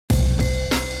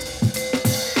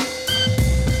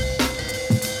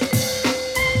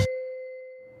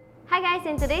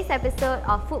in today's episode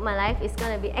of Food My Life is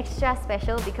going to be extra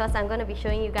special because I'm going to be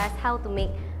showing you guys how to make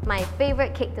my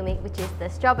favorite cake to make, which is the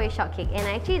strawberry shortcake. And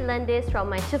I actually learned this from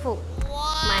my shifu,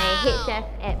 my head chef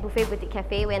at Buffet Boutique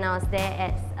Cafe when I was there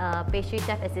as a pastry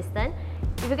chef assistant.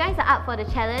 If you guys are up for the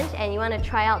challenge and you want to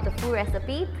try out the full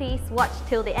recipe, please watch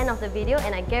till the end of the video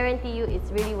and I guarantee you it's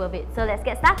really worth it. So let's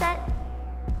get started!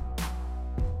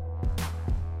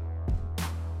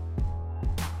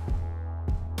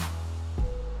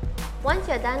 Once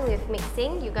you're done with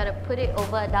mixing, you gotta put it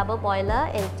over a double boiler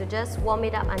and to just warm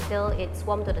it up until it's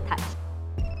warm to the touch.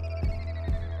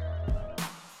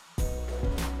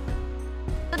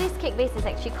 So this cake base is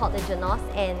actually called the Genoise,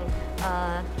 and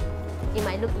it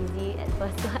might look easy at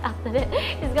first, but after that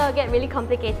it's gonna get really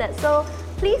complicated. So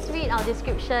please read our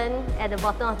description at the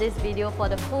bottom of this video for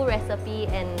the full recipe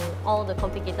and all the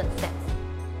complicated steps.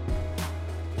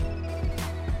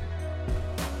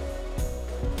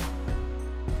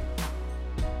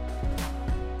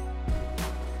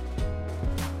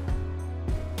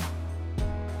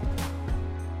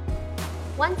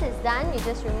 Once it's done, you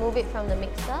just remove it from the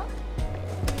mixer.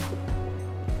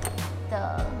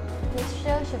 The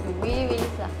mixture should be really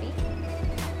fluffy.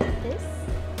 Like this.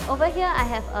 Over here, I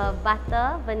have a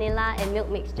butter, vanilla and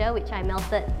milk mixture which I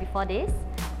melted before this.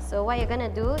 So what you're gonna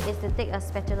do is to take a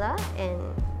spatula and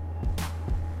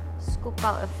scoop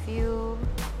out a few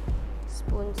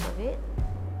spoons of it.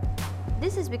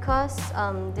 This is because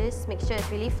this mixture is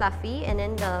really fluffy and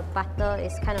then the butter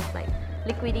is kind of like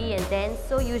liquidy and dense,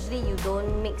 so usually you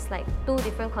don't mix like two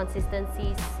different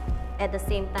consistencies at the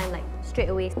same time, like straight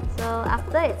away. So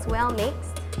after it's well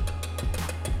mixed, get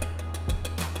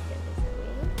this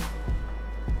away.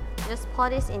 Just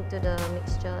pour this into the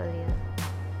mixture earlier.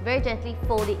 Very gently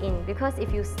fold it in, because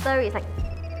if you stir it, it's like,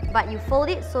 but you fold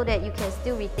it so that you can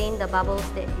still retain the bubbles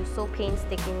that you so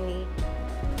painstakingly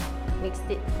mixed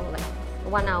it for like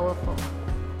 1 hour for.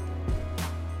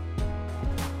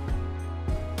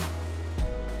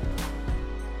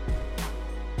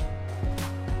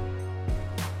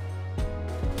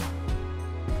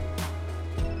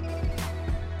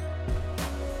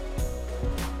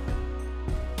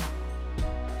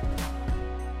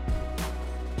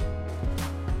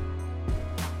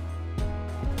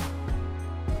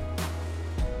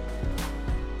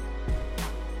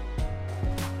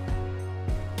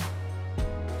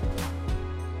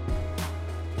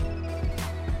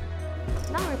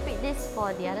 Now repeat this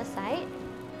for the other side,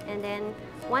 and then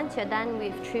once you're done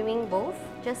with trimming both,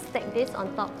 just stack this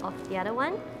on top of the other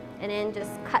one and then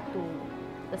just cut to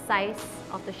the size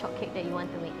of the shortcake that you want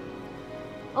to make.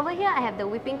 Over here I have the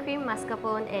whipping cream,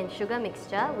 mascarpone and sugar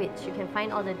mixture, which you can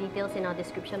find all the details in our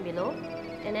description below.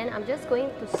 And then I'm just going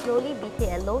to slowly beat it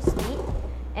at low speed,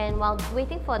 and while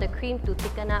waiting for the cream to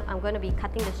thicken up, I'm going to be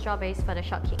cutting the strawberries for the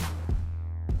shortcake.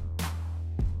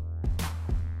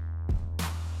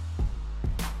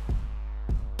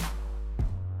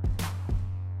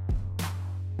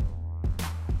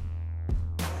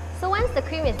 So once the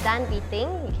cream is done beating,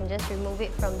 you can just remove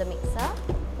it from the mixer.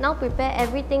 Now prepare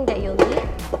everything that you'll need,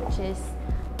 which is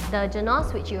the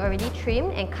Genoise, which you already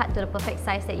trimmed and cut to the perfect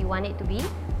size that you want it to be,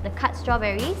 the cut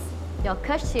strawberries, your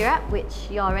kirsch syrup, which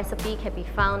your recipe can be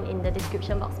found in the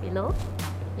description box below,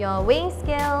 your weighing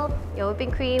scale, your whipping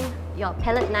cream, your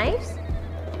palette knives,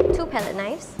 2 palette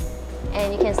knives,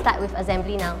 and you can start with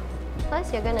assembly now.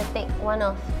 First, you're going to take one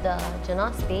of the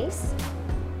Genoise base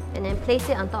and then place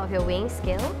it on top of your weighing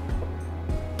scale.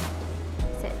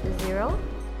 Set to 0.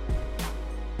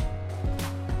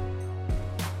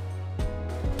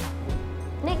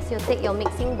 Next, you'll take your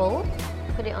mixing bowl,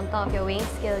 put it on top of your weighing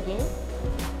scale again.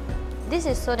 This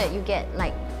is so that you get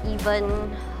like even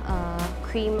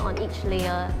cream on each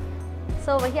layer.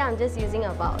 So over here, I'm just using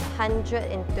about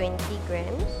 120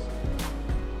 grams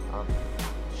of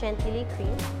chantilly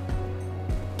cream.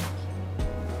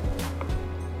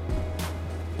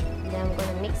 Then I'm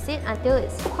going to mix it until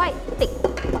it's quite thick,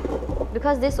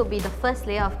 because this will be the first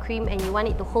layer of cream and you want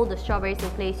it to hold the strawberries in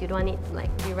place. You don't want it to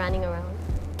like be running around.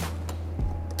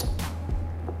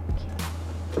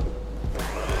 Okay.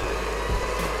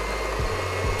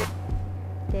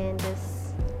 Then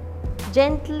just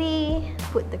gently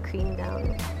put the cream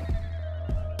down.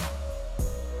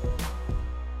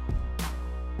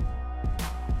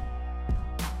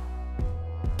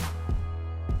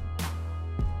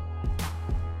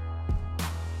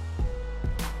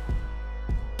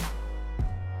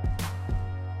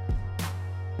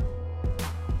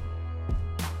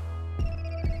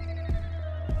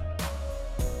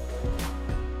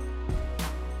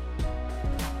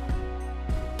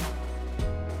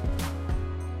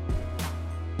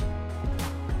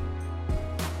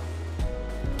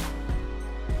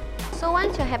 So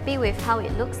once you're happy with how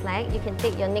it looks like, you can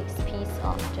take your next piece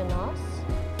of Genoise.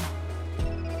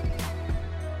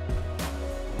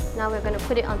 Now we're going to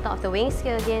put it on top of the weighing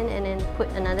scale again and then put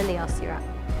another layer of syrup.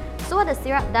 So what the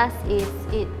syrup does is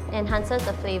it enhances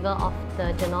the flavour of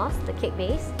the Genoise, the cake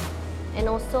base, and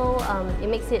also it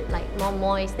makes it like more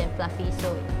moist and fluffy,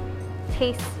 so it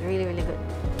tastes really, really good.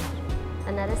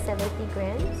 Another 70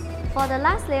 grams. For the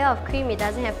last layer of cream, it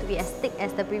doesn't have to be as thick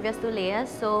as the previous two layers,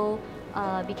 so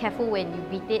be careful when you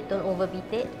beat it, don't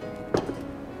overbeat it.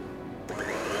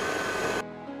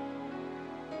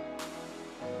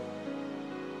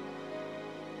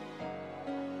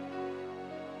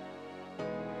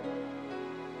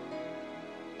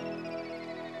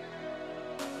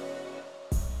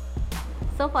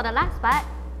 So for the last part,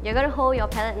 you're going to hold your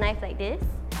palette knife like this,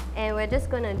 and we're just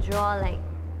going to draw like,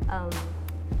 what's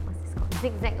this called?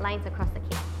 Zigzag lines across the cake.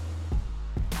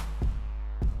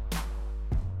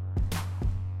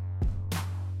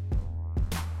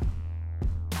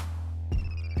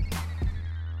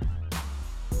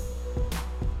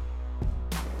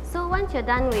 So once you're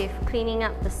done with cleaning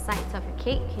up the sides of your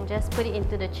cake, you can just put it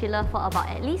into the chiller for about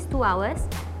at least 2 hours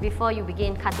before you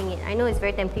begin cutting it. I know it's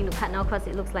very tempting to cut now because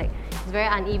it looks like it's very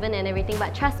uneven and everything,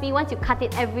 but trust me, once you cut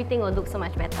it, everything will look so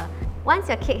much better. Once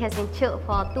your cake has been chilled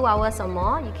for 2 hours or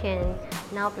more, you can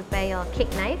now prepare your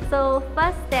cake knife. So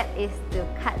first step is to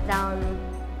cut down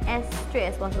as straight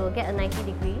as possible, get a 90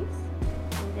 degrees,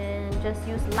 and then just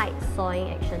use light sawing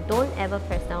action. Don't ever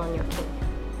press down on your cake.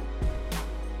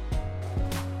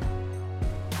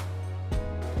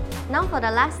 Now for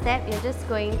the last step, you're just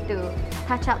going to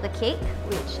touch up the cake,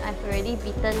 which I've already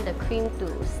beaten the cream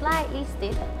to slightly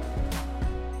stiff.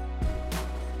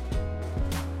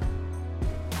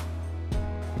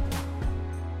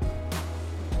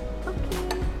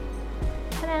 Okay,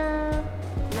 ta-da!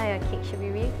 Now your cake should be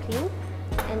really clean.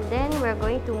 And then we're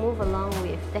going to move along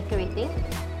with decorating.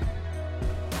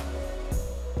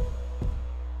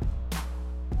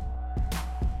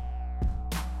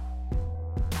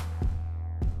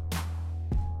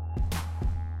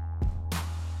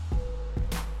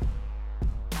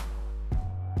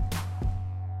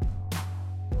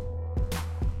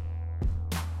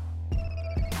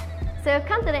 So we've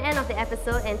come to the end of the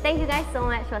episode, and thank you guys so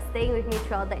much for staying with me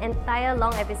throughout the entire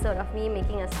long episode of me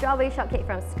making a strawberry shortcake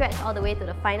from scratch all the way to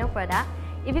the final product.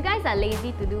 If you guys are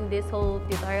lazy to do this whole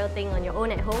tutorial thing on your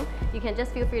own at home, you can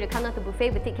just feel free to come down to Buffet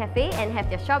Boutique Cafe and have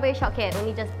your strawberry shortcake at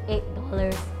only just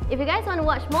 $8. If you guys want to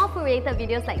watch more food related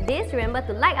videos like this, remember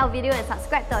to like our video and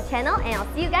subscribe to our channel, and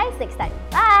I'll see you guys next time.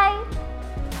 Bye!